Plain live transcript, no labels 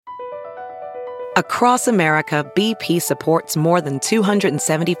Across America, BP supports more than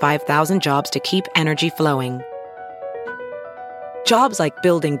 275,000 jobs to keep energy flowing. Jobs like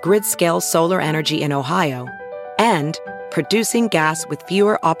building grid-scale solar energy in Ohio and producing gas with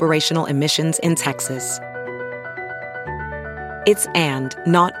fewer operational emissions in Texas. It's and,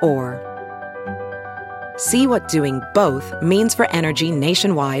 not or. See what doing both means for energy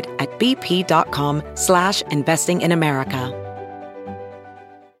nationwide at bp.com/investing in America.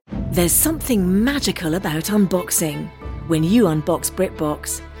 There's something magical about unboxing. When you unbox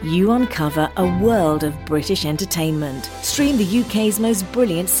BritBox, you uncover a world of British entertainment. Stream the UK's most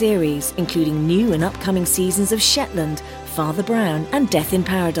brilliant series, including new and upcoming seasons of Shetland, Father Brown and Death in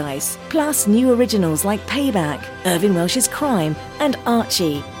Paradise. Plus new originals like Payback, Irving Welsh's Crime and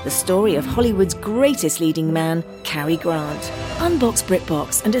Archie, the story of Hollywood's greatest leading man, Cary Grant. Unbox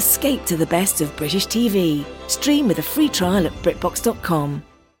BritBox and escape to the best of British TV. Stream with a free trial at BritBox.com.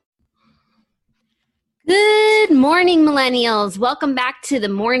 Good morning, millennials. Welcome back to the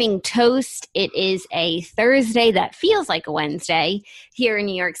Morning Toast. It is a Thursday that feels like a Wednesday here in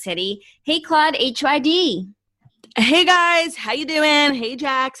New York City. Hey, Claude, HYD. Hey, guys. How you doing? Hey,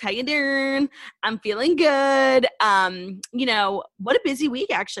 Jax. How you doing? I'm feeling good. What a busy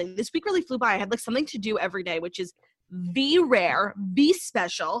week, actually. This week really flew by. I had something to do every day, which is be rare, be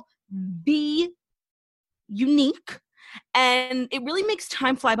special, be unique. And it really makes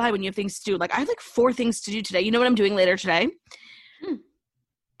time fly by when you have things to do. I have 4 things to do today. You know what I'm doing later today?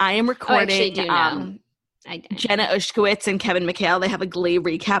 I am recording Jenna Ushkowitz and Kevin McHale. They have a Glee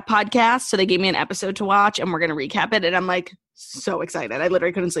recap podcast. So they gave me an episode to watch and we're going to recap it. And I'm so excited. I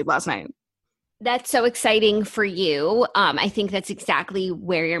literally couldn't sleep last night. That's so exciting for you. I think that's exactly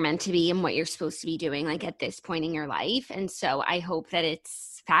where you're meant to be and what you're supposed to be doing at this point in your life. And so I hope that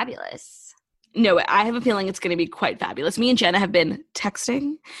it's fabulous. No, I have a feeling it's going to be quite fabulous. Me and Jenna have been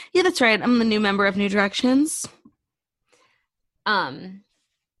texting. Yeah, that's right. I'm the new member of New Directions.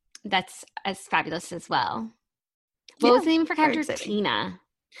 That's as fabulous as well. What was the name of her character? Tina.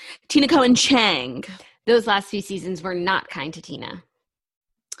 Tina Cohen Chang. Those last few seasons were not kind to Tina.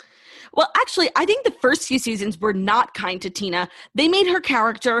 Well, actually, I think the first few seasons were not kind to Tina. They made her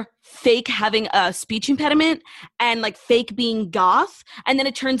character fake having a speech impediment and fake being goth. And then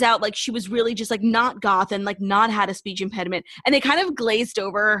it turns out she was really just not goth and not had a speech impediment. And they kind of glazed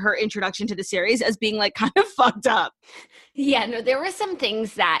over her introduction to the series as being kind of fucked up. Yeah, no, there were some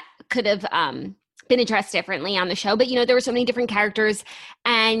things that could have been addressed differently on the show. But, there were so many different characters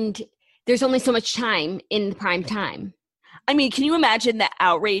and there's only so much time in the prime time. I mean, can you imagine the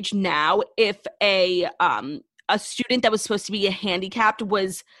outrage now if a student that was supposed to be a handicapped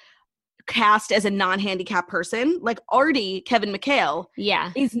was cast as a non-handicapped person? Artie, Kevin McHale,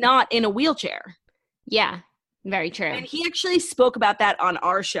 is not in a wheelchair. Yeah, very true. And he actually spoke about that on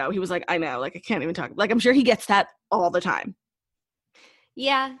our show. He was I know, I can't even talk. I'm sure he gets that all the time.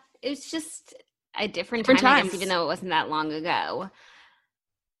 Yeah, it was just a different time, I guess, even though it wasn't that long ago.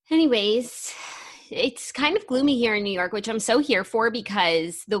 Anyways, it's kind of gloomy here in New York, which I'm so here for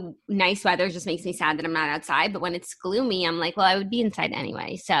because the nice weather just makes me sad that I'm not outside. But when it's gloomy, I'm well, I would be inside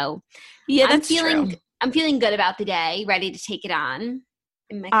anyway. So yeah, that's true. I'm feeling good about the day, ready to take it on.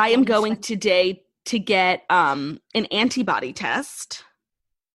 I am going today to get an antibody test.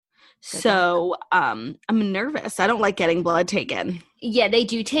 So I'm nervous. I don't like getting blood taken. Yeah, they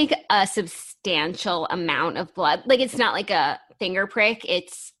do take a substantial amount of blood. It's not like a finger prick.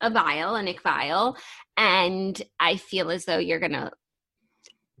 It's a vial, a Nick vial. And I feel as though you're going to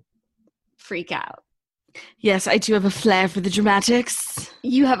freak out. Yes, I do have a flair for the dramatics.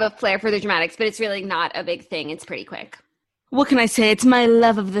 You have a flair for the dramatics, but it's really not a big thing. It's pretty quick. What can I say? It's my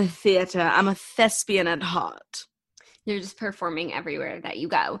love of the theater. I'm a thespian at heart. You're just performing everywhere that you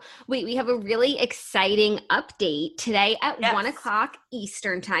go. Wait, we have a really exciting update today at 1 o'clock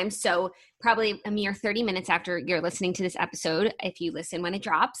Eastern time. So probably a mere 30 minutes after you're listening to this episode, if you listen when it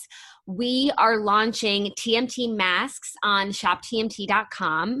drops, we are launching TMT masks on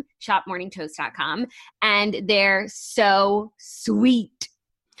shoptmt.com, shopmorningtoast.com, and they're so sweet.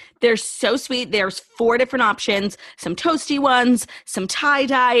 They're so sweet. There's 4 different options, some toasty ones, some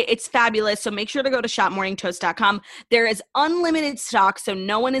tie-dye. It's fabulous. So make sure to go to shopmorningtoast.com. There is unlimited stock, so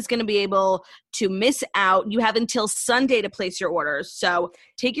no one is going to be able to miss out. You have until Sunday to place your orders. So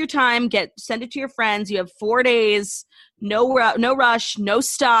take your time, send it to your friends. You have 4 days, no rush, no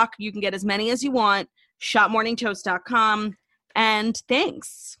stock. You can get as many as you want. Shopmorningtoast.com. And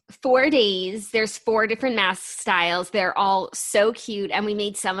thanks. 4 days. There's 4 different mask styles. They're all so cute. And we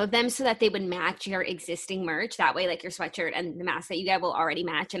made some of them so that they would match your existing merch. That way, your sweatshirt and the mask that you get will already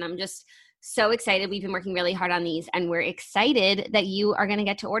match. And I'm just so excited. We've been working really hard on these and we're excited that you are going to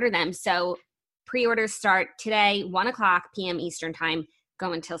get to order them. So Pre-orders start today, 1:00 p.m. Eastern time,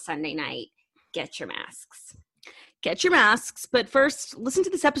 go until Sunday night. Get your masks. Get your masks, but first, listen to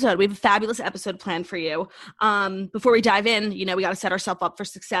this episode. We have a fabulous episode planned for you. Before we dive in, we got to set ourselves up for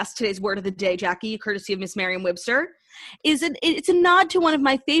success. Today's word of the day, Jackie, courtesy of Miss Merriam-Webster, it's a nod to one of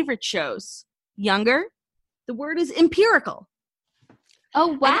my favorite shows, Younger. The word is empirical.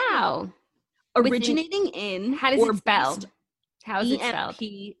 Oh, wow. Originating in. How does it spell? How is it spelled?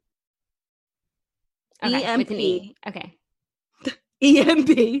 EMP. Okay.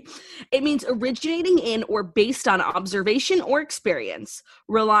 EMP. It means originating in or based on observation or experience,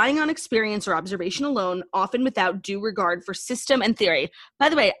 relying on experience or observation alone, often without due regard for system and theory. By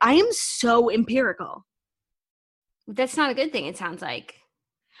the way, I am so empirical. That's not a good thing, it sounds like.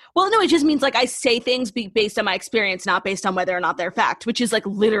 Well, no, it just means like I say things based on my experience, not based on whether or not they're fact, which is like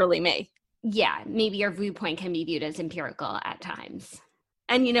literally me. Yeah, maybe your viewpoint can be viewed as empirical at times.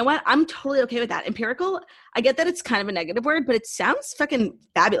 And you know what? I'm totally okay with that. Empirical, I get that it's kind of a negative word, but it sounds fucking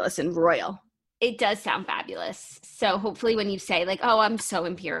fabulous and royal. It does sound fabulous. So hopefully when you say like, oh, I'm so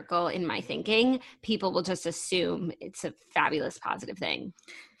empirical in my thinking, people will just assume it's a fabulous, positive thing.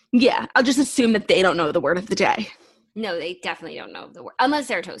 Yeah, I'll just assume that they don't know the word of the day. No, they definitely don't know the word. Unless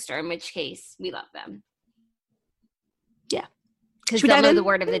they're a toaster, in which case we love them. Yeah. Because they'll know the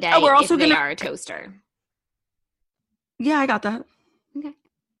word of the day we're also if they are a toaster. Yeah, I got that. Okay.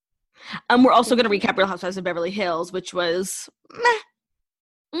 We're also going to recap Real Housewives of Beverly Hills, which was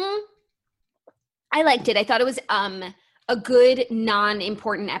meh. I liked it. I thought it was a good,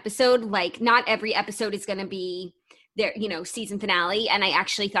 non-important episode. Like, not every episode is going to be their, season finale. And I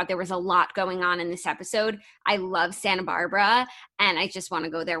actually thought there was a lot going on in this episode. I love Santa Barbara, and I just want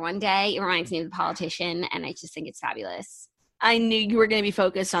to go there one day. It reminds me of The Politician, and I just think it's fabulous. I knew you were going to be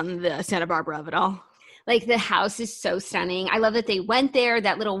focused on the Santa Barbara of it all. Like, the house is so stunning. I love that they went there.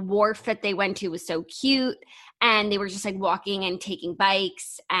 That little wharf that they went to was so cute. And they were just like walking and taking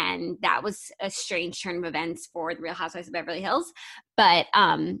bikes. And that was a strange turn of events for the Real Housewives of Beverly Hills. But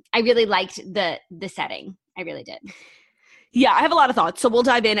I really liked the setting. I really did. Yeah, I have a lot of thoughts. So we'll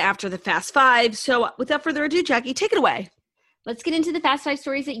dive in after the Fast Five. So without further ado, Jackie, take it away. Let's get into the Fast Five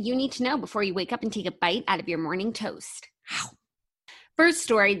stories that you need to know before you wake up and take a bite out of your morning toast. First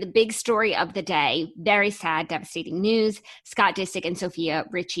story, the big story of the day, very sad, devastating news. Scott Disick and Sophia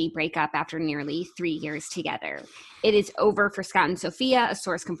Richie break up after nearly 3 years together. It is over for Scott and Sophia. A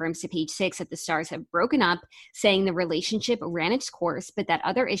source confirms to Page Six that the stars have broken up, saying the relationship ran its course, but that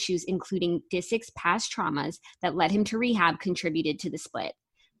other issues, including Disick's past traumas that led him to rehab, contributed to the split.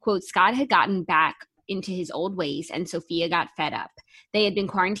 Quote, Scott had gotten back into his old ways, and Sophia got fed up. They had been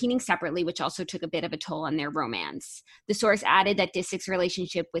quarantining separately, which also took a bit of a toll on their romance. The source added that Disick's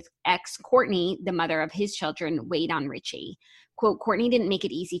relationship with ex Courtney, the mother of his children, weighed on Richie. Quote, Courtney didn't make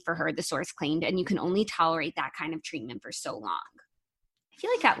it easy for her, the source claimed, and you can only tolerate that kind of treatment for so long. I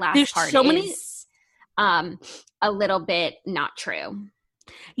feel like that last part is a little bit not true.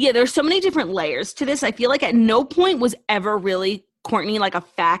 Yeah, there's so many different layers to this. I feel like at no point was ever really Courtney like a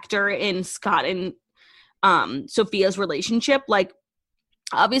factor in Scott and Sophia's relationship. Like,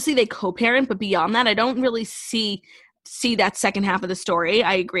 obviously they co-parent, but beyond that, I don't really see that second half of the story.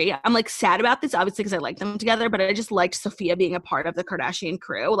 I agree. I'm like sad about this, obviously, because I like them together, but I just liked Sophia being a part of the Kardashian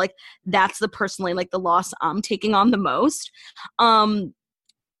crew. Like, that's personally like the loss I'm taking on the most.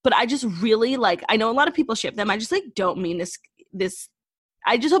 But I just really like, I know a lot of people ship them. I just like don't mean this.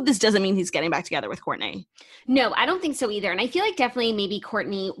 I just hope this doesn't mean he's getting back together with Courtney. No, I don't think so either. And I feel like definitely maybe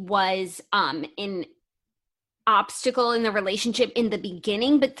Courtney was in obstacle in the relationship in the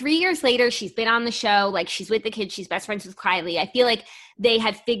beginning, but 3 years later, she's been on the show, like she's with the kids, she's best friends with Kylie. I feel like they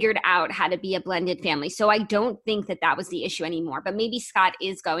had figured out how to be a blended family. So I don't think that was the issue anymore, but maybe Scott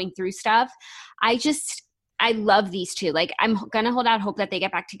is going through stuff. I love these two. Like, I'm going to hold out hope that they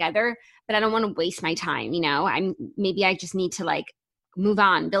get back together, but I don't want to waste my time. Maybe I just need to like move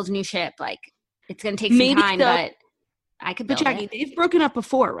on, build a new ship. Like, it's going to take some time, but I could build it. But Jackie, they've broken up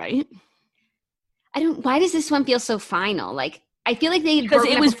before, right? Why does this one feel so final? Like, I feel like they because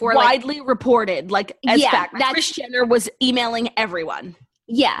it was before, widely reported, like as fact. That Kris Jenner was emailing everyone.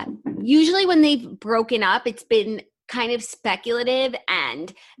 Yeah, usually when they've broken up, it's been kind of speculative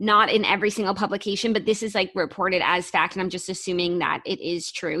and not in every single publication. But this is like reported as fact, and I'm just assuming that it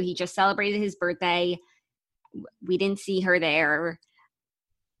is true. He just celebrated his birthday. We didn't see her there.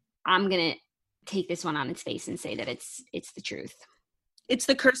 I'm gonna take this one on its face and say that it's the truth. It's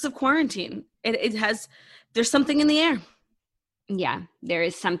the curse of quarantine. There's something in the air. Yeah, there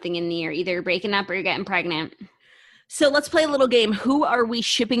is something in the air. Either you're breaking up or you're getting pregnant. So let's play a little game. Who are we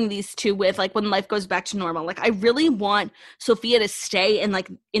shipping these two with, like, when life goes back to normal? Like, I really want Sophia to stay in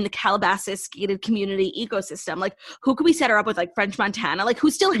the Calabasas gated community ecosystem. Like, who could we set her up with, like, French Montana? Like, who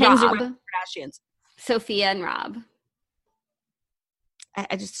still hangs around the Kardashians? Sophia and Rob.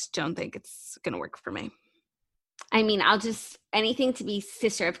 I just don't think it's going to work for me. I mean, anything to be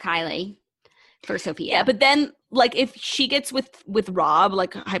sister of Kylie for Sophia. Yeah, but then, like, if she gets with Rob,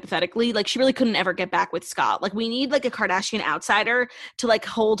 like, hypothetically, like, she really couldn't ever get back with Scott. Like, we need, like, a Kardashian outsider to, like,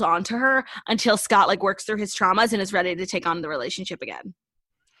 hold on to her until Scott, like, works through his traumas and is ready to take on the relationship again.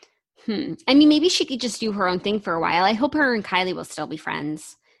 I mean, maybe she could just do her own thing for a while. I hope her and Kylie will still be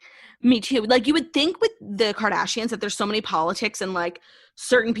friends. Me too. Like, you would think with the Kardashians that there's so many politics and, like,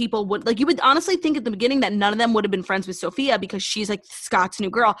 certain people would, like, you would honestly think at the beginning that none of them would have been friends with Sophia because she's, like, Scott's new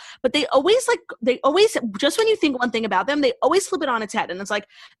girl. But they always, just when you think one thing about them, they always flip it on its head. And it's like,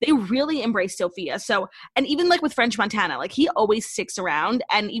 they really embrace Sophia. So, and even, like, with French Montana, like, he always sticks around.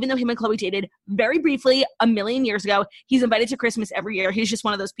 And even though him and Khloe dated very briefly a million years ago, he's invited to Christmas every year. He's just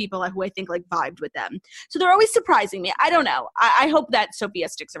one of those people who I think, like, vibed with them. So they're always surprising me. I don't know. I hope that Sophia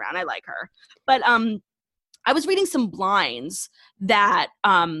sticks around. I like her. But, I was reading some blinds that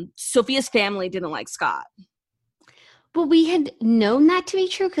Sophia's family didn't like Scott. Well, we had known that to be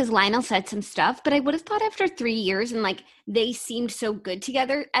true because Lionel said some stuff, but I would have thought after 3 years and, like, they seemed so good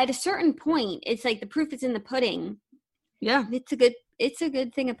together, at a certain point, it's like the proof is in the pudding. Yeah. It's a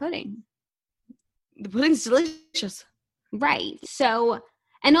good thing of pudding. The pudding's delicious. Right. So,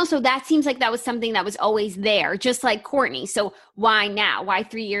 and also that seems like that was something that was always there, just like Kourtney. So why now? Why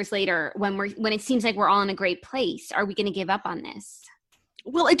 3 years later when it seems like we're all in a great place? Are we going to give up on this?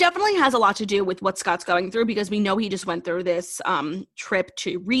 Well, it definitely has a lot to do with what Scott's going through because we know he just went through this trip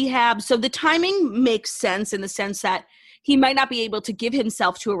to rehab. So the timing makes sense in the sense that he might not be able to give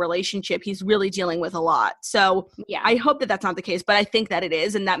himself to a relationship. He's really dealing with a lot. So yeah, I hope that that's not the case, but I think that it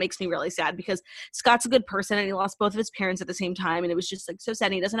is. And that makes me really sad because Scott's a good person and he lost both of his parents at the same time. And it was just, like, so sad.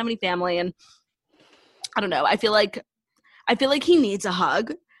 And he doesn't have any family. And I don't know. I feel like he needs a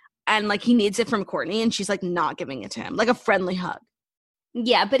hug and, like, he needs it from Kourtney and she's, like, not giving it to him, like a friendly hug.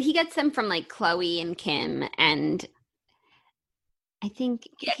 Yeah, but he gets them from, like, Khloe and Kim, and I think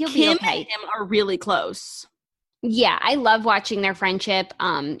he'll be okay. Kim and him are really close. Yeah, I love watching their friendship.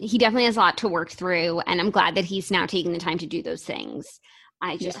 He definitely has a lot to work through, and I'm glad that he's now taking the time to do those things.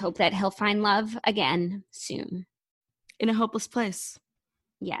 I just hope that he'll find love again soon. In a hopeless place.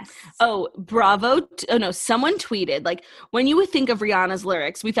 Yes. Oh, bravo. Someone tweeted, like, when you would think of Rihanna's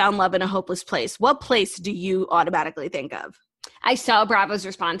lyrics, we found love in a hopeless place. What place do you automatically think of? I saw Bravo's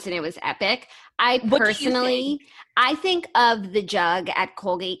response and it was epic. I think of the jug at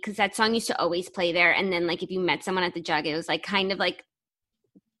Colgate because that song used to always play there. And then, like, if you met someone at the jug, it was, like, kind of, like,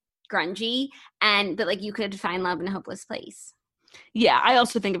 grungy. But, like, you could find love in a hopeless place. Yeah, I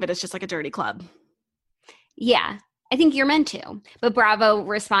also think of it as just, like, a dirty club. Yeah, I think you're meant to. But Bravo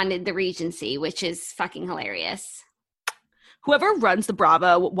responded the Regency, which is fucking hilarious. Whoever runs the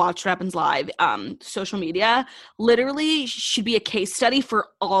Bravo Watch What Happens Live social media literally should be a case study for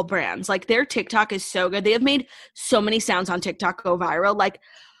all brands. Like, their TikTok is so good. They have made so many sounds on TikTok go viral. Like,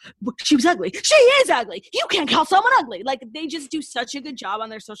 she was ugly. She is ugly. You can't call someone ugly. Like, they just do such a good job on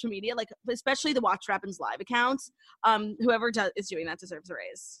their social media, like, especially the Watch What Happens Live accounts. Whoever is doing that deserves a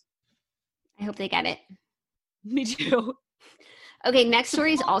raise. I hope they get it. Me too. Okay, next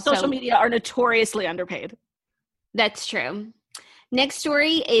story is also... Social media are notoriously underpaid. That's true. Next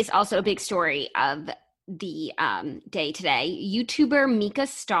story is also a big story of the day today. YouTuber Mika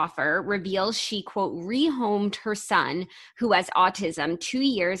Stauffer reveals she, quote, rehomed her son who has autism 2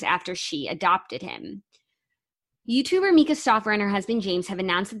 years after she adopted him. YouTuber Mika Stauffer and her husband James have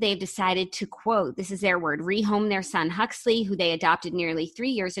announced that they have decided to, quote, this is their word, rehome their son Huxley, who they adopted nearly 3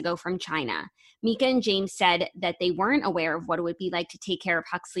 years ago from China. Mika and James said that they weren't aware of what it would be like to take care of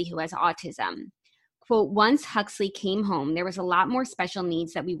Huxley, who has autism. Quote, once Huxley came home, there was a lot more special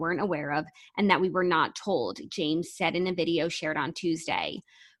needs that we weren't aware of and that we were not told, James said in a video shared on Tuesday.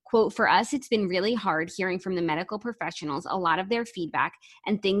 Quote, for us, it's been really hard hearing from the medical professionals a lot of their feedback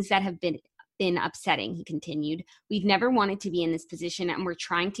and things that have been upsetting, he continued. We've never wanted to be in this position and we're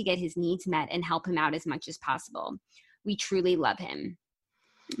trying to get his needs met and help him out as much as possible. We truly love him.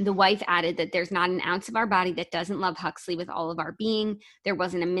 The wife added that there's not an ounce of our body that doesn't love Huxley with all of our being. There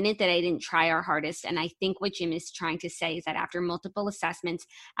wasn't a minute that I didn't try our hardest. And I think what Jim is trying to say is that after multiple assessments,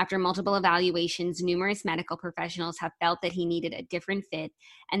 after multiple evaluations, numerous medical professionals have felt that he needed a different fit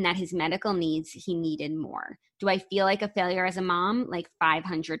and that his medical needs, he needed more. Do I feel like a failure as a mom? Like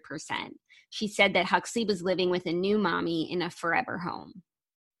 500%. She said that Huxley was living with a new mommy in a forever home.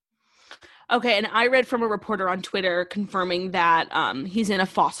 Okay, and I read from a reporter on Twitter confirming that he's in a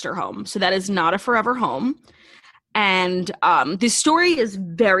foster home. So that is not a forever home. And this story is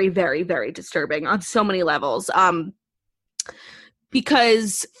very, very, very disturbing on so many levels.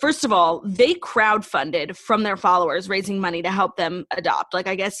 Because, first of all, they crowdfunded from their followers, raising money to help them adopt. Like,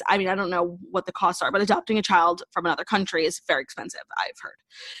 I don't know what the costs are, but adopting a child from another country is very expensive, I've heard.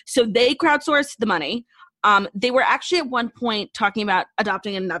 So they crowdsourced the money. They were actually at one point talking about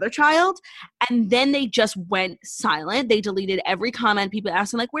adopting another child, and then they just went silent. They deleted every comment, people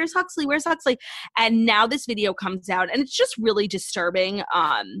asking like, where's Huxley? Where's Huxley? And now this video comes out, and it's just really disturbing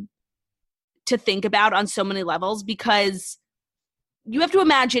to think about on so many levels, because you have to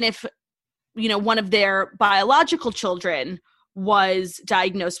imagine if, one of their biological children was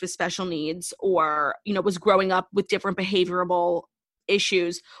diagnosed with special needs or, was growing up with different behavioral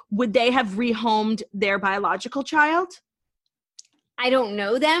issues, would they have rehomed their biological child? I don't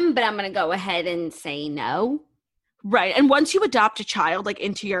know them, but I'm going to go ahead and say no. Right. And once you adopt a child like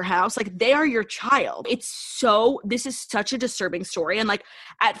into your house, like they are your child. This is such a disturbing story. And like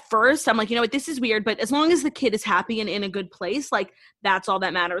at first I'm like, what, this is weird, but as long as the kid is happy and in a good place, like that's all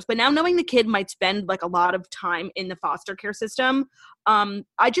that matters. But now knowing the kid might spend like a lot of time in the foster care system,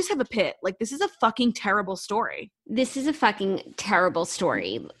 I just have a pit. Like this is a fucking terrible story. This is a fucking terrible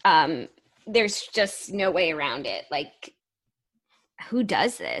story. There's just no way around it. Like, who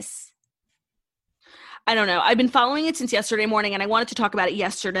does this? I don't know. I've been following it since yesterday morning, and I wanted to talk about it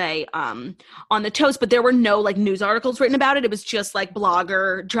yesterday on the Toast, but there were no like news articles written about it. It was just like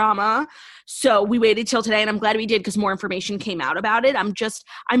blogger drama. So we waited till today, and I'm glad we did because more information came out about it.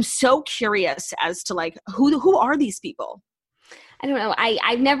 I'm so curious as to like who are these people? I don't know.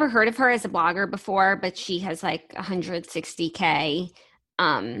 I've never heard of her as a blogger before, but she has like 160K.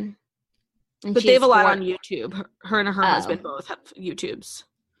 But they have a lot on YouTube. Her and her husband both have YouTubes.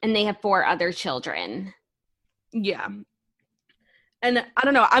 And they have 4 other children. Yeah. And I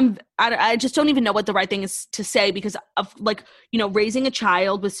don't know. I just don't even know what the right thing is to say because of like, raising a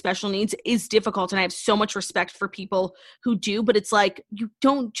child with special needs is difficult. And I have so much respect for people who do, but it's like, you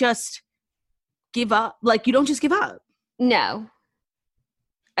don't just give up. Like, you don't just give up. No.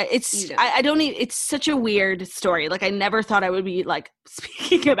 It's such a weird story. Like, I never thought I would be like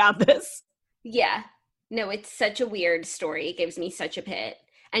speaking about this. Yeah. No, it's such a weird story. It gives me such a pit.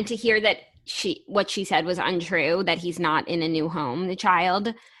 And to hear that what she said was untrue, that he's not in a new home, the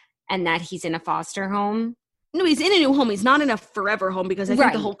child, and that he's in a foster home. No, he's in a new home. He's not in a forever home because I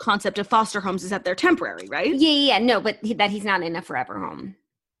think the whole concept of foster homes is that they're temporary, right? Yeah. No, but that he's not in a forever home.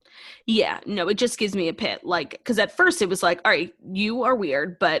 Yeah, no, it just gives me a pit. Like, because at first it was like, all right, you are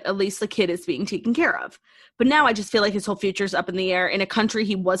weird, but at least the kid is being taken care of. But now I just feel like his whole future's up in the air in a country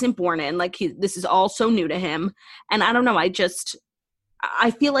he wasn't born in. Like, this is all so new to him. And I don't know,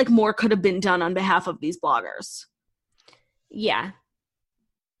 I feel like more could have been done on behalf of these bloggers. Yeah,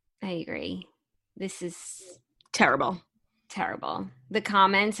 I agree. This is terrible. Terrible. The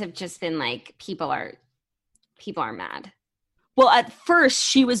comments have just been like, people are mad. Well, at first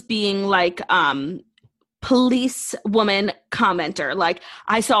she was being like, police woman commenter. Like,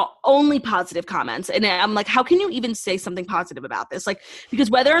 I saw only positive comments. And I'm like, how can you even say something positive about this? Like, because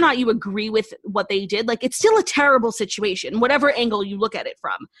whether or not you agree with what they did, like, it's still a terrible situation, whatever angle you look at it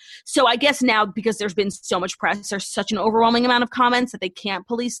from. So I guess now, because there's been so much press, there's such an overwhelming amount of comments that they can't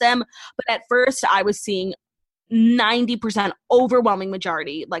police them. But at first I was seeing 90% overwhelming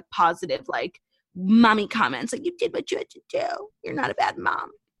majority, like positive, like mommy comments. Like, you did what you had to do. You're not a bad mom.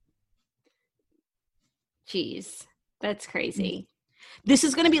 Jeez, that's crazy. This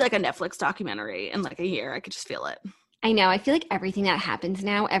is going to be like a Netflix documentary in like a year. I could just feel it. I know. I feel like everything that happens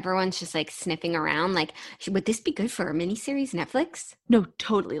now, everyone's just like sniffing around. Like, would this be good for a miniseries, Netflix? No,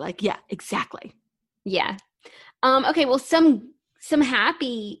 totally. Like, yeah, exactly. Yeah. Okay. Well, some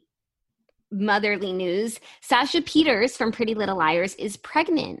happy motherly news. Sasha Peters from Pretty Little Liars is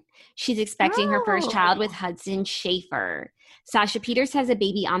pregnant. She's expecting her first child with Hudson Schaefer. Sasha Peters has a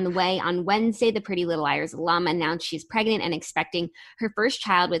baby on the way. On Wednesday, the Pretty Little Liars alum announced she's pregnant and expecting her first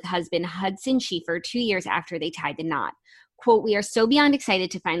child with husband Hudson Schaefer 2 years after they tied the knot. Quote, "We are so beyond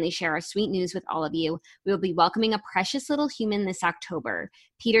excited to finally share our sweet news with all of you. We will be welcoming a precious little human this October."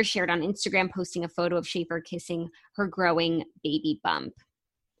 Peters shared on Instagram, posting a photo of Schaefer kissing her growing baby bump.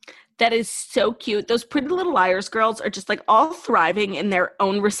 That is so cute. Those Pretty Little Liars girls are just like all thriving in their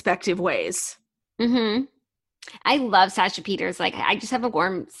own respective ways. Mm-hmm. I love Sasha Peters. Like, I just have a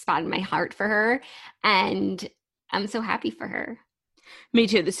warm spot in my heart for her, and I'm so happy for her. Me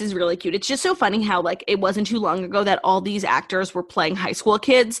too. This is really cute. It's just so funny how, like, it wasn't too long ago that all these actors were playing high school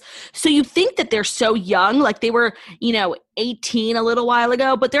kids. So you think that they're so young, like they were, 18 a little while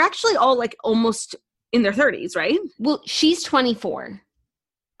ago, but they're actually all like almost in their 30s, right? Well, she's 24.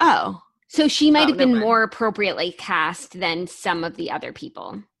 Oh. So she might have been never mind. more appropriately cast than some of the other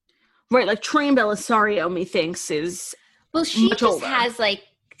people. Right, like Trian Belisario, methinks, is she much just older. has like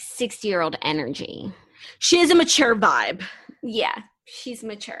 60-year-old energy. She has a mature vibe. Yeah, she's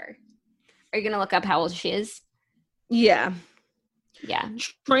mature. Are you going to look up how old she is? Yeah. Yeah.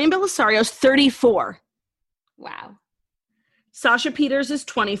 Trian Belisario's 34. Wow. Sasha Peters is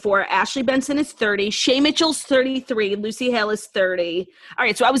 24. Ashley Benson is 30. Shay Mitchell's 33. Lucy Hale is 30. All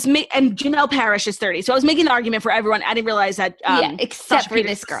right, so I was and Janelle Parrish is 30. So I was making the argument for everyone. I didn't realize that except Sasha for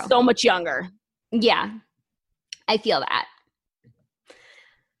Peters this girl. so much younger. Yeah, I feel that.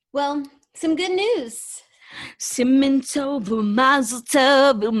 Well, some good news. Cemento, mazel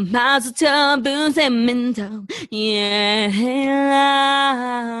tov, cemento.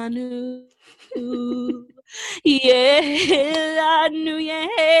 Yeah, Yelanu,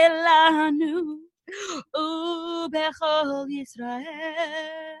 Yelanu, Bechol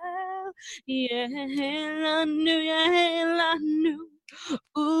Yisrael. Yelanu, Yelanu,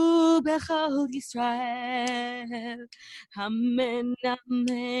 Bechol Yisrael. Amen,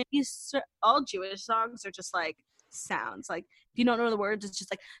 amen, Yisrael. All Jewish songs are just like sounds. Like if you don't know the words, it's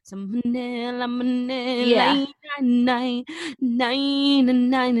just like Yeah.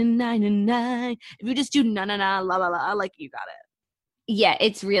 If you just do na na na la la la, like you got it. Yeah,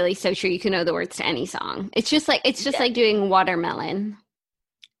 it's really so true. You can know the words to any song. It's just like like doing Watermelon.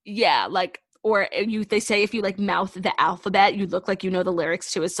 Yeah, like they say if you like mouth the alphabet, you look like you know the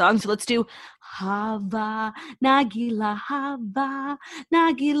lyrics to a song. So let's do Hava Nagila Hava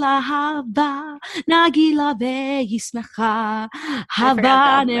Nagila Hava Nagila Ve'yismecha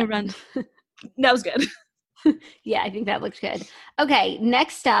Hava Neran. That was good. Yeah, I think that looked good. Okay,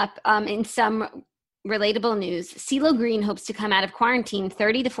 next up, in some relatable news, CeeLo Green hopes to come out of quarantine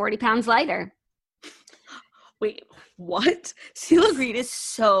 30 to 40 pounds lighter. Wait, what? CeeLo Green is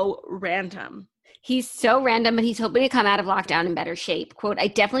so random. He's so random, but he's hoping to come out of lockdown in better shape. Quote, I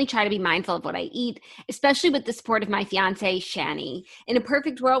definitely try to be mindful of what I eat, especially with the support of my fiance, Shani. In a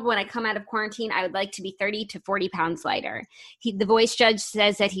perfect world, when I come out of quarantine, I would like to be 30 to 40 pounds lighter. The Voice judge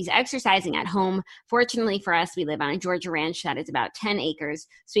says that he's exercising at home. Fortunately for us, we live on a Georgia ranch that is about 10 acres,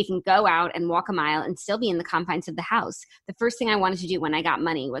 so we can go out and walk a mile and still be in the confines of the house. The first thing I wanted to do when I got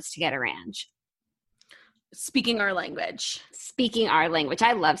money was to get a ranch. Speaking our language.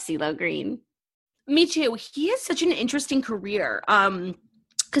 I love CeeLo Green. Me too. He has such an interesting career.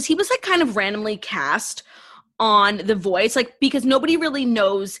 Because he was like kind of randomly cast on The Voice, like because nobody really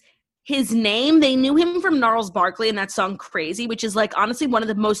knows his name. They knew him from Gnarls Barkley and that song Crazy, which is like honestly one of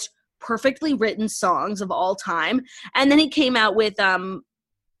the most perfectly written songs of all time. And then he came out with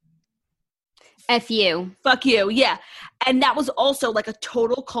F you. Fuck You, yeah. And that was also like a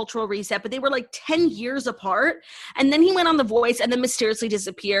total cultural reset, but they were like 10 years apart. And then he went on The Voice and then mysteriously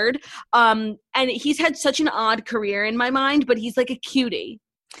disappeared. And he's had such an odd career in my mind, but he's like a cutie.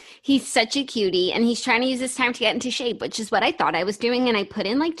 He's such a cutie, and he's trying to use this time to get into shape, which is what I thought I was doing. And I put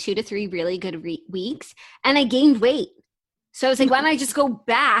in like 2 to 3 really good weeks, and I gained weight. So I was like, why don't I just go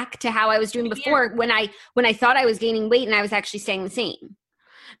back to how I was doing before when I thought I was gaining weight and I was actually staying the same?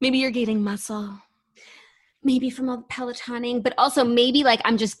 Maybe you're gaining muscle. Maybe from all the Pelotoning, but also maybe like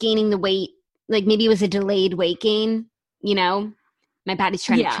I'm just gaining the weight. Like maybe it was a delayed weight gain, you know? My body's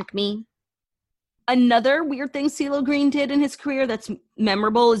trying to trick me. Another weird thing CeeLo Green did in his career that's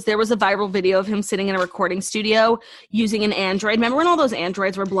memorable is there was a viral video of him sitting in a recording studio using an Android. Remember when all those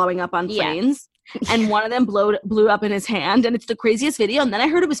Androids were blowing up on planes? Yeah. And one of them blew up in his hand, and it's the craziest video, and then I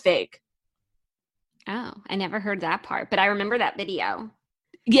heard it was fake. Oh, I never heard that part, but I remember that video.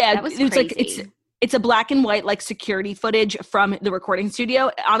 Yeah, that was crazy. Like it's a black and white like security footage from the recording studio.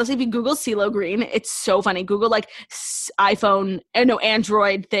 Honestly, if you Google CeeLo Green, it's so funny. Google like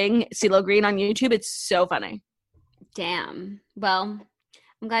Android thing, CeeLo Green on YouTube. It's so funny. Damn. Well,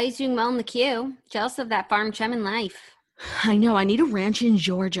 I'm glad he's doing well in the queue. Jealous of that farm chum life. I know. I need a ranch in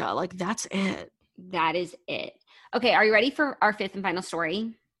Georgia. Like that's it. That is it. Okay, are you ready for our 5th and final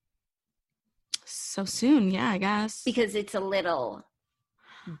story? So soon, yeah, I guess. Because it's a little...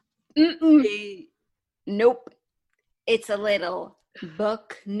 Nope. It's a little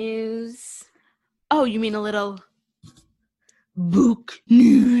book news. Oh, you mean a little book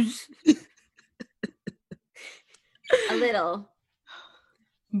news? A little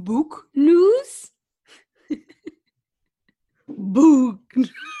book news? Book.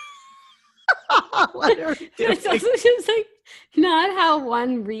 What are you doing? It's also just like not how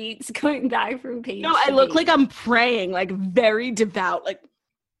one reads going back from page. No, I look like I'm praying, like very devout, like.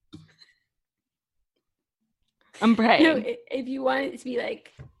 I'm praying. If you want it to be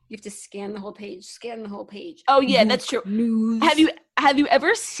like, you have to scan the whole page. Oh yeah, that's true. News. Have you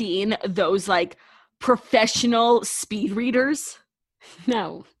ever seen those like professional speed readers?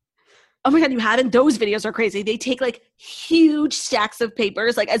 No. Oh my God, you haven't? Those videos are crazy. They take like huge stacks of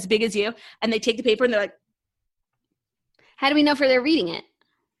papers, like as big as you, and they take the paper and they're like, how do we know if they're reading it?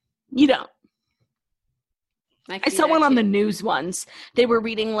 You don't. I saw one on the too. news once. They were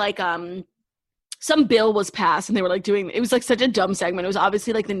reading like some bill was passed and they were like it was like such a dumb segment. It was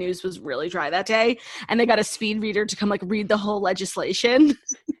obviously like the news was really dry that day and they got a speed reader to come like read the whole legislation.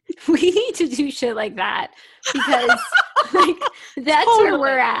 We need to do shit like that because like that's totally where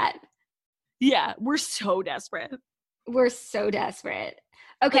we're at. Yeah, we're so desperate. We're so desperate.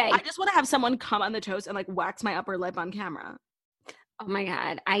 Okay. Like, I just want to have someone come on the toast and like wax my upper lip on camera. Oh my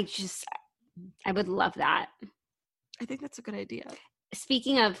God. I would love that. I think that's a good idea.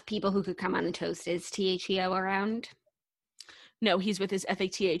 Speaking of people who could come on the toast, is THEO around? No, he's with his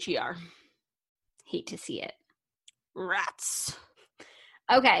FATHER. Hate to see it. Rats.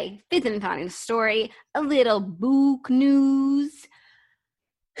 Okay, fifth and final story. A little Boooook news.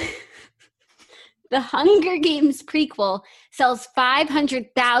 The Hunger Games prequel sells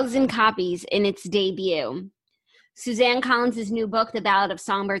 500,000 copies in its debut. Suzanne Collins' new book, The Ballad of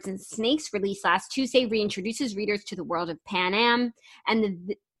Songbirds and Snakes, released last Tuesday, reintroduces readers to the world of Pan Am.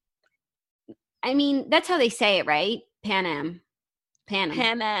 And that's how they say it, right? Pan Am. Yeah,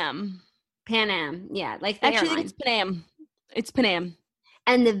 like the Actually, airline. It's Pan Am. It's Pan Am.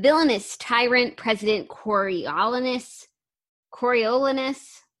 And the villainous tyrant, President Coriolanus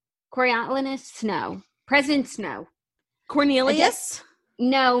Snow. President Snow. Cornelius?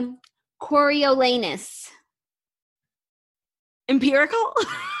 No, Coriolanus. Empirical?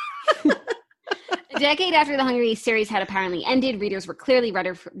 A decade after the Hunger Games series had apparently ended, readers were clearly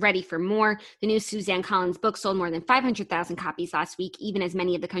ready for more. The new Suzanne Collins book sold more than 500,000 copies last week, even as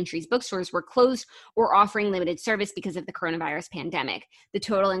many of the country's bookstores were closed or offering limited service because of the coronavirus pandemic. The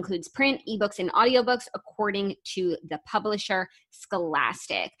total includes print, ebooks, and audiobooks, according to the publisher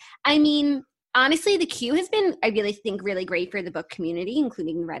Scholastic. I mean, honestly, the queue has been, I really think, really great for the book community,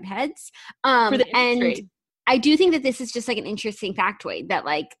 including the redheads. For the industry. And I do think that this is just like an interesting factoid that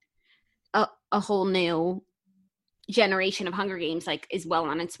like a whole new generation of Hunger Games like is well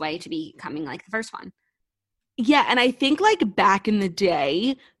on its way to becoming like the first one. Yeah, and I think like back in the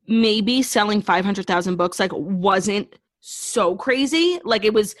day, maybe selling 500,000 books like wasn't so crazy. Like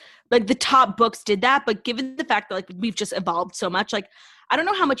it was like the top books did that, but given the fact that like we've just evolved so much, like I don't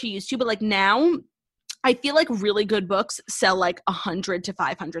know how much you used to, but like now I feel like really good books sell like 100 to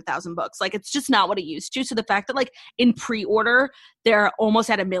 500,000 books. Like it's just not what it used to. So the fact that like in pre-order they're almost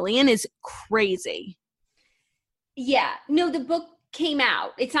at 1 million is crazy. Yeah. No, the book came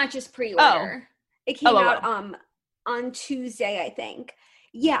out. It's not just pre-order. It came out on Tuesday, I think.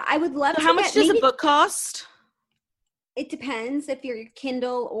 Yeah, I would love to. How much does a book cost? It depends if you're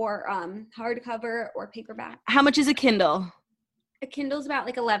Kindle or hardcover or paperback. How much is a Kindle? A Kindle's about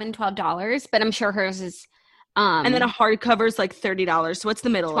like $11-12, but I'm sure hers is and then a hardcover is like $30. So what's the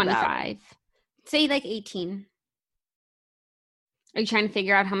middle of that? $25. Say like 18. Are you trying to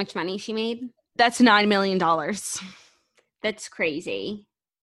figure out how much money she made? That's $9 million. That's crazy.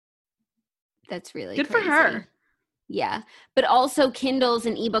 That's really good crazy. For her. Yeah. But also Kindles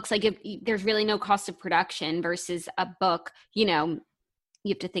and ebooks, like if there's really no cost of production versus a book, you know, you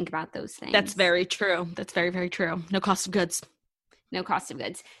have to think about those things. That's very true. That's very, very true. No cost of goods. No cost of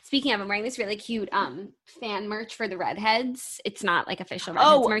goods. Speaking of, I'm wearing this really cute fan merch for the Redheads. It's not like official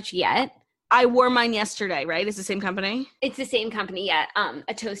Redheads merch yet. I wore mine yesterday, right? It's the same company? It's the same company, yeah.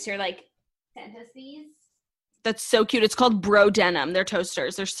 A toaster like sent us these. That's so cute. It's called Bro Denim. They're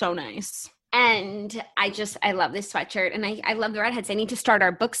toasters. They're so nice. And I love this sweatshirt and I love the Redheads. I need to start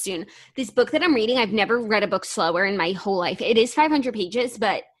our book soon. This book that I'm reading, I've never read a book slower in my whole life. It is 500 pages,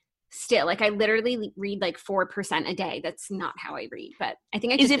 but still, like I literally read like 4% a day. That's not how I read, but I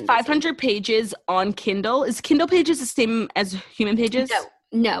think Is it 500 pages on Kindle? Is Kindle Pages the same as Human Pages?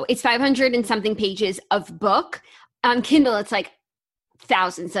 No, it's 500 and something pages of book. On Kindle, it's like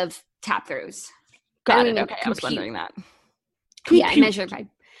thousands of tap throughs. Got it. Okay, I was wondering that. Yeah, I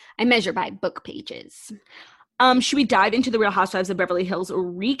measure by book pages. Should we dive into the Real Housewives of Beverly Hills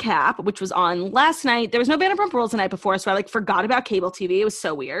recap, which was on last night? There was no Vanderpump Rules the night before, so I forgot about cable TV. It was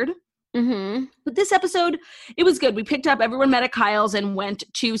so weird. Mm-hmm. But this episode, it was good. We picked up, everyone met at Kyle's and went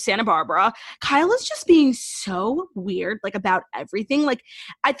to Santa Barbara. Kyle is just being so weird, about everything.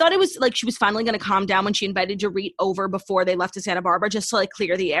 I thought it was she was finally going to calm down when she invited Dorit over before they left to Santa Barbara just to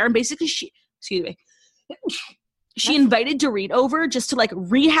clear the air. And basically she invited Dorit over just to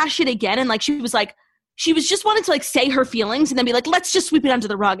rehash it again. And she was she was just wanted to like say her feelings and then be like, let's just sweep it under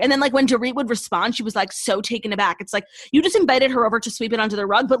the rug. And then like when Dorit would respond, she was like so taken aback. It's like, you just invited her over to sweep it under the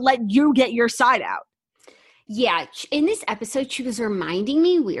rug, but let you get your side out. Yeah, in this episode, she was reminding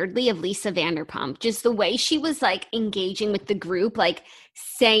me weirdly of Lisa Vanderpump. Just the way she was like engaging with the group, like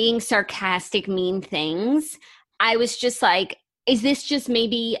saying sarcastic, mean things. I was just like, is this just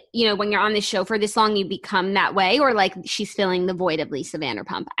maybe, you know, when you're on the show for this long, you become that way? Or like she's filling the void of Lisa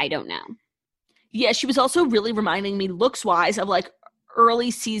Vanderpump? I don't know. Yeah, she was also really reminding me looks-wise of like early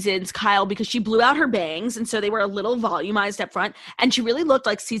seasons Kyle, because she blew out her bangs, and so they were a little volumized up front, and she really looked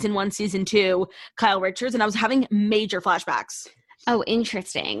like season 1, season 2 Kyle Richards, and I was having major flashbacks. Oh,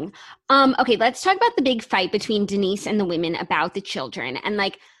 interesting. Okay, let's talk about the big fight between Denise and the women about the children. And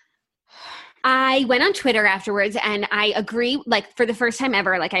like, I went on Twitter afterwards and I agree, like for the first time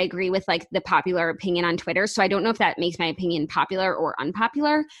ever, like I agree with like the popular opinion on Twitter. So I don't know if that makes my opinion popular or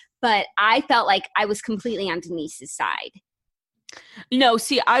unpopular, but I felt like I was completely on Denise's side. No,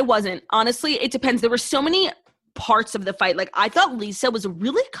 see, I wasn't. Honestly, it depends. There were so many parts of the fight. Like I thought Lisa was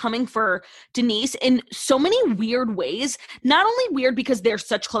really coming for Denise in so many weird ways. Not only weird because they're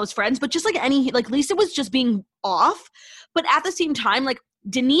such close friends, but just like Lisa was just being off. But at the same time, like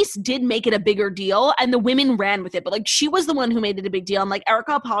Denise did make it a bigger deal and the women ran with it. But like she was the one who made it a big deal. And like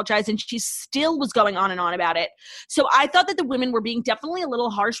Erica apologized and she still was going on and on about it. So I thought that the women were being definitely a little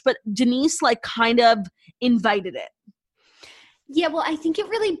harsh, but Denise like kind of invited it. Yeah, well, I think it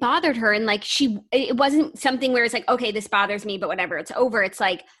really bothered her. And like it wasn't something where it's like, okay, this bothers me, but whatever, it's over. It's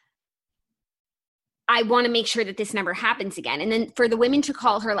like, I want to make sure that this never happens again. And then for the women to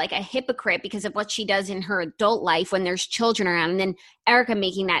call her like a hypocrite because of what she does in her adult life when there's children around. And then Erica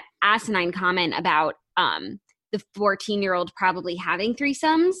making that asinine comment about the 14-year-old probably having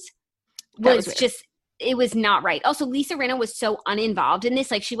threesomes was just, it was not right. Also, Lisa Rinna was so uninvolved in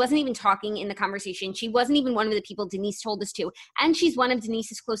this. Like she wasn't even talking in the conversation. She wasn't even one of the people Denise told us to. And she's one of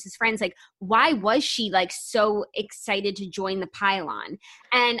Denise's closest friends. Like why was she like so excited to join the pylon?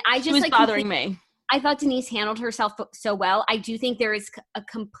 And I just it was like bothering me. I thought Denise handled herself so well. I do think there is a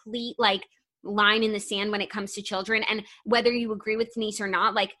complete like line in the sand when it comes to children. And whether you agree with Denise or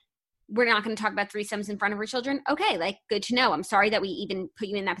not, like we're not going to talk about threesomes in front of her children. Okay, like good to know. I'm sorry that we even put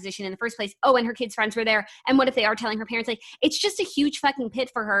you in that position in the first place. Oh, and her kids' friends were there. And what if they are telling her parents? Like it's just a huge fucking pit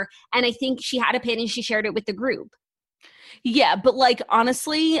for her. And I think she had a pit and she shared it with the group. Yeah, but like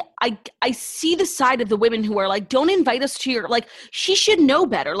honestly, I see the side of the women who are like, don't invite us to your like. She should know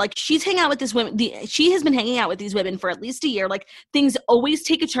better. Like she's hanging out with this women. She has been hanging out with these women for at least a year. Like things always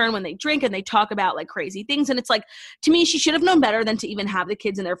take a turn when they drink and they talk about like crazy things. And it's like to me, she should have known better than to even have the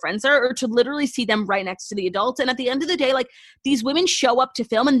kids and their friends there, or to literally see them right next to the adults. And at the end of the day, like these women show up to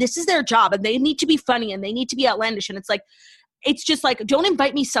film, and this is their job, and they need to be funny and they need to be outlandish. And it's like. It's just like, don't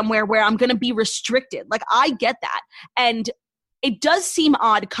invite me somewhere where I'm going to be restricted. Like, I get that. And it does seem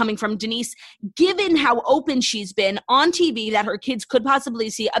odd coming from Denise, given how open she's been on TV that her kids could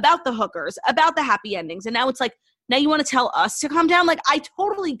possibly see about the hookers, about the happy endings. And now it's like, now you want to tell us to calm down? Like, I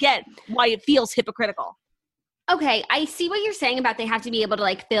totally get why it feels hypocritical. Okay, I see what you're saying about they have to be able to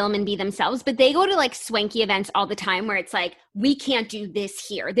like film and be themselves, but they go to like swanky events all the time where it's like, we can't do this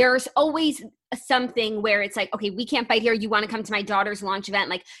here. There's always something where it's like, okay, we can't fight here. You want to come to my daughter's launch event?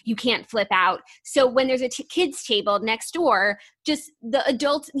 Like you can't flip out. So when there's a kids table next door, just the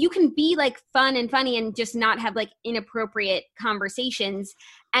adults, you can be like fun and funny and just not have like inappropriate conversations.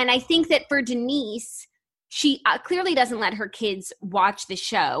 And I think that for Denise, she clearly doesn't let her kids watch the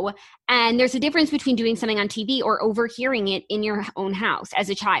show. And there's a difference between doing something on TV or overhearing it in your own house as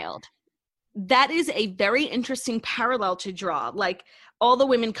a child. That is a very interesting parallel to draw. Like all the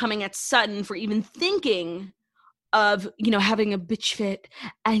women coming at Sutton for even thinking of, you know, having a bitch fit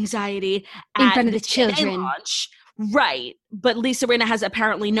anxiety in front of the children. Launch. Right. But Lisa Rinna has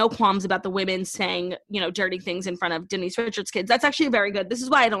apparently no qualms about the women saying, you know, dirty things in front of Denise Richards' kids. That's actually very good. This is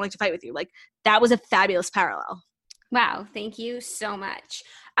why I don't like to fight with you. Like, that was a fabulous parallel. Wow. Thank you so much.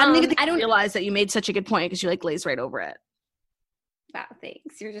 I don't realize that you made such a good point because you like glazed right over it. Wow.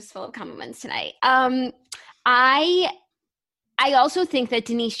 Thanks. You're just full of compliments tonight. I also think that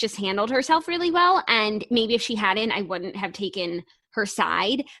Denise just handled herself really well. And maybe if she hadn't, I wouldn't have taken her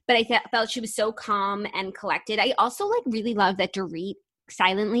side, but I felt she was so calm and collected. I also like really love that Dorit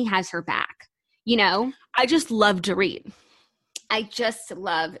silently has her back, you know? I just love Dorit. I just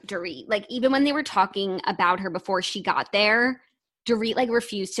love Dorit. Like even when they were talking about her before she got there, Dorit like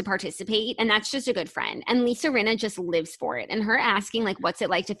refused to participate, and that's just a good friend. And Lisa Rinna just lives for it. And her asking like, what's it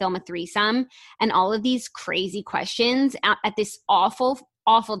like to film a threesome and all of these crazy questions at this awful,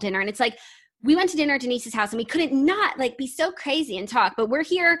 awful dinner. And it's like, we went to dinner at Denise's house and we couldn't not like be so crazy and talk, but we're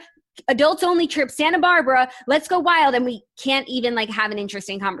here adults only trip, Santa Barbara, let's go wild. And we can't even like have an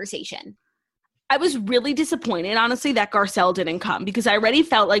interesting conversation. I was really disappointed, honestly, that Garcelle didn't come because I already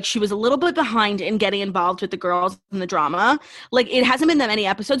felt like she was a little bit behind in getting involved with the girls in the drama. Like, it hasn't been that many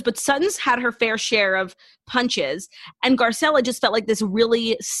episodes, but Sutton's had her fair share of punches. And Garcelle, I just felt like this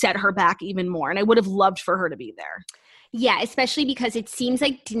really set her back even more. And I would have loved for her to be there. Yeah, especially because it seems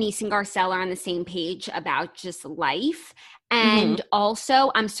like Denise and Garcelle are on the same page about just life. And also,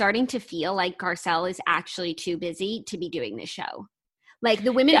 I'm starting to feel like Garcelle is actually too busy to be doing this show. Like,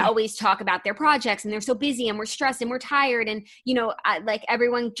 the women always talk about their projects and they're so busy and we're stressed and we're tired. And, you know, like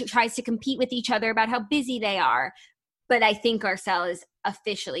everyone tries to compete with each other about how busy they are. But I think Garcelle is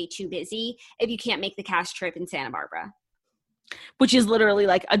officially too busy if you can't make the cast trip in Santa Barbara. Which is literally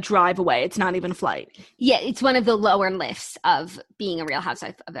like a drive away. It's not even a flight. Yeah, it's one of the lower lifts of being a Real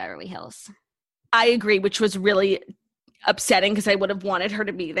Housewife of Beverly Hills. I agree, which was really upsetting because I would have wanted her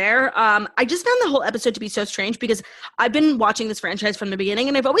to be there. I just found the whole episode to be so strange because I've been watching this franchise from the beginning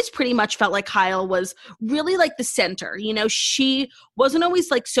and I've always pretty much felt like Kyle was really like the center. You know, she wasn't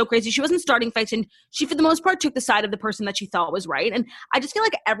always like so crazy. She wasn't starting fights and she for the most part took the side of the person that she thought was right. And I just feel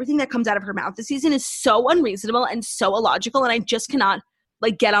like everything that comes out of her mouth this season is so unreasonable and so illogical and I just cannot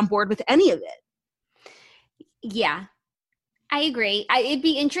like get on board with any of it. Yeah. I agree. It'd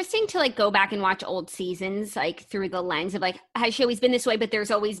be interesting to like go back and watch old seasons like through the lens of like, has she always been this way? But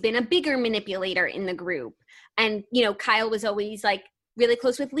there's always been a bigger manipulator in the group. And, you know, Kyle was always like really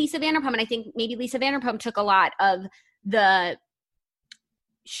close with Lisa Vanderpump. And I think maybe Lisa Vanderpump took a lot of the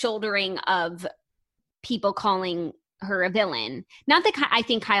shouldering of people calling her a villain. Not that I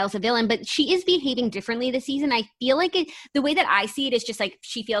think Kyle's a villain, but she is behaving differently this season. I feel like the way that I see it is just like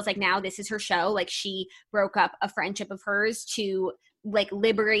she feels like now this is her show. Like she broke up a friendship of hers to like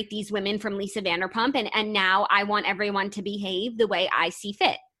liberate these women from Lisa Vanderpump. And now I want everyone to behave the way I see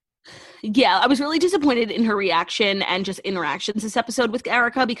fit. Yeah, I was really disappointed in her reaction and just interactions this episode with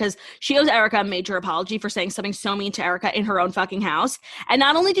Erica because she owes Erica a major apology for saying something so mean to Erica in her own fucking house. And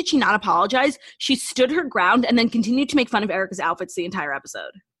not only did she not apologize, she stood her ground and then continued to make fun of Erica's outfits the entire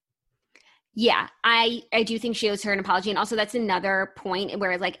episode. Yeah, I do think she owes her an apology. And also that's another point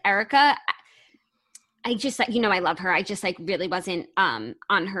where like Erica, I just like, you know, I love her. I just like really wasn't on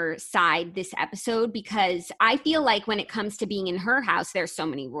her side this episode because I feel like when it comes to being in her house, there's so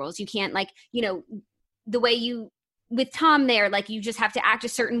many rules. You can't like, you know, the way you with Tom there, like you just have to act a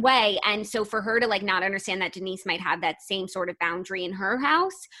certain way. And so for her to like not understand that Denise might have that same sort of boundary in her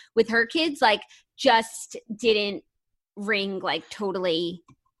house with her kids, like just didn't ring like totally.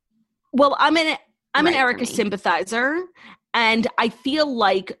 Well, I'm an Erica sympathizer and I feel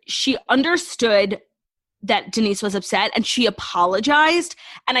like she understood that Denise was upset and she apologized.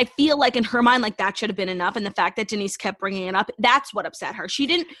 And I feel like in her mind, like that should have been enough. And the fact that Denise kept bringing it up, that's what upset her. She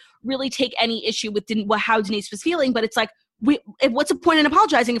didn't really take any issue with how Denise was feeling, but it's like, what's the point in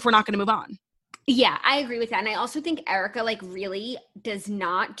apologizing if we're not going to move on? Yeah, I agree with that. And I also think Erica like really does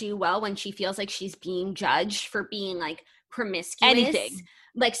not do well when she feels like she's being judged for being like promiscuous. Anything.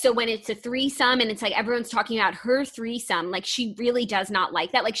 Like, so when it's a threesome and it's like everyone's talking about her threesome, like she really does not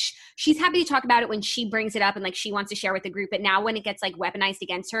like that. Like she's happy to talk about it when she brings it up and like she wants to share with the group. But now when it gets like weaponized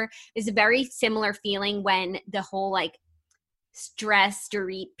against her, there's a very similar feeling when the whole like stress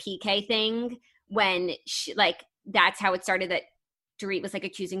Dorit PK thing, when she like, that's how it started, that Dorit was like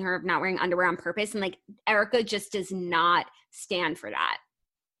accusing her of not wearing underwear on purpose. And like Erica just does not stand for that.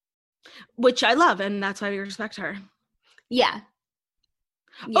 Which I love. And that's why we respect her. Yeah.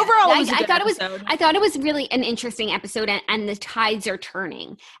 Yeah. Overall, I thought it was really an interesting episode, and the tides are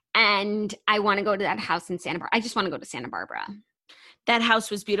turning. And I want to go to that house in Santa Barbara. I just want to go to Santa Barbara. That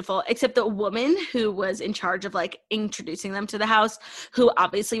house was beautiful, except the woman who was in charge of like introducing them to the house, who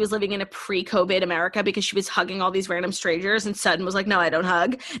obviously was living in a pre-COVID America because she was hugging all these random strangers, and Sutton was like, "No, I don't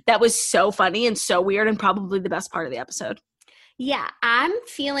hug." That was so funny and so weird, and probably the best part of the episode. Yeah, I'm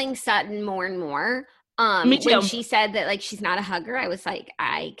feeling Sutton more and more. Me too. When she said that like she's not a hugger, I was like,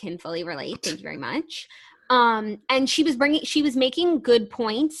 I can fully relate. Thank you very much. And she was making good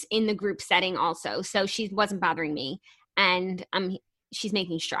points in the group setting also. So she wasn't bothering me. And she's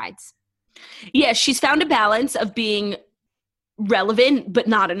making strides. Yeah, she's found a balance of being relevant but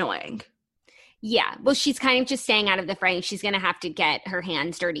not annoying. Yeah, well, she's kind of just staying out of the fray. She's going to have to get her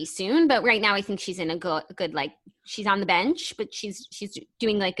hands dirty soon. But right now I think she's in a good like, she's on the bench, but she's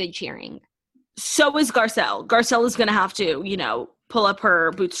doing like good cheering. So is Garcelle. Garcelle is going to have to, you know, pull up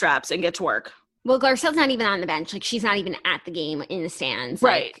her bootstraps and get to work. Well, Garcelle's not even on the bench. Like, she's not even at the game in the stands.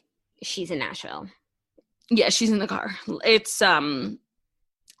 Right. Like, she's in Nashville. Yeah, she's in the car. It's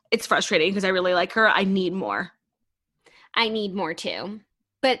frustrating because I really like her. I need more. I need more, too.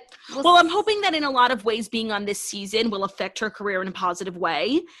 But well, I'm hoping that in a lot of ways being on this season will affect her career in a positive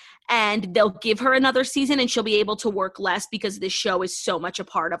way. And they'll give her another season and she'll be able to work less because this show is so much a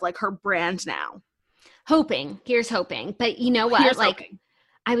part of like her brand now. Here's hoping. But you know what?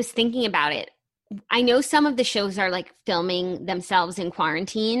 I was thinking about it. I know some of the shows are like filming themselves in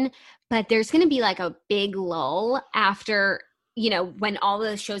quarantine, but there's going to be like a big lull after, when all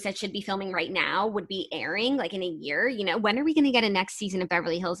the shows that should be filming right now would be airing like in a year. When are we going to get a next season of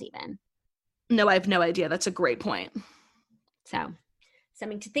Beverly Hills even? No, I have no idea. That's a great point. So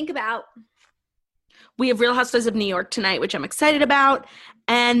something to think about. We have Real Housewives of New York tonight, which I'm excited about.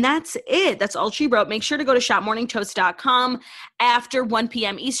 And that's it. That's all she wrote. Make sure to go to shopmorningtoast.com after 1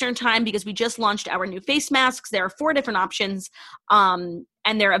 p.m. Eastern time because we just launched our new face masks. There are 4 different options, and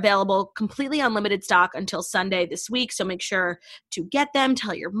they're available completely unlimited stock until Sunday this week. So make sure to get them.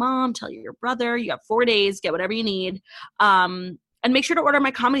 Tell your mom, tell your brother. You have 4 days. Get whatever you need. And make sure to order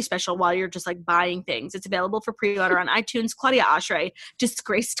my comedy special while you're just like buying things. It's available for pre-order on iTunes. Claudia Oshry,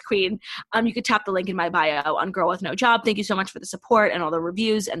 Disgraced Queen. You could tap the link in my bio on Girl With No Job. Thank you so much for the support and all the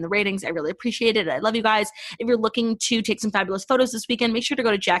reviews and the ratings. I really appreciate it. I love you guys. If you're looking to take some fabulous photos this weekend, make sure to go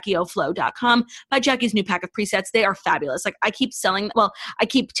to JackieOFlow.com. Buy Jackie's new pack of presets. They are fabulous. Like I keep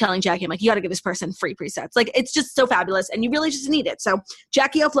telling Jackie, I'm like, you got to give this person free presets. Like it's just so fabulous and you really just need it. So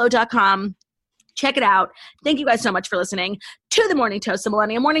JackieOFlow.com. Check it out. Thank you guys so much for listening to The Morning Toast, the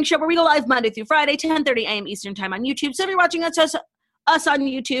Millennium Morning Show, where we go live Monday through Friday, 10:30 a.m. Eastern Time on YouTube. So if you're watching us on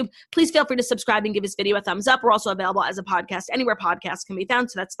YouTube, please feel free to subscribe and give this video a thumbs up. We're also available as a podcast anywhere podcasts can be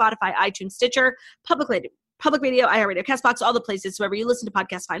found. So that's Spotify, iTunes, Stitcher, Public Radio, iHeartRadio, CastBox, all the places wherever you listen to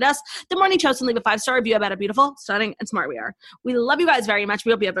podcasts, find us. The Morning Toast, and leave a 5-star review about how beautiful, stunning, and smart we are. We love you guys very much.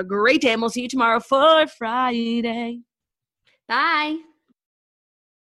 We hope you have a great day, and we'll see you tomorrow for Friday. Bye.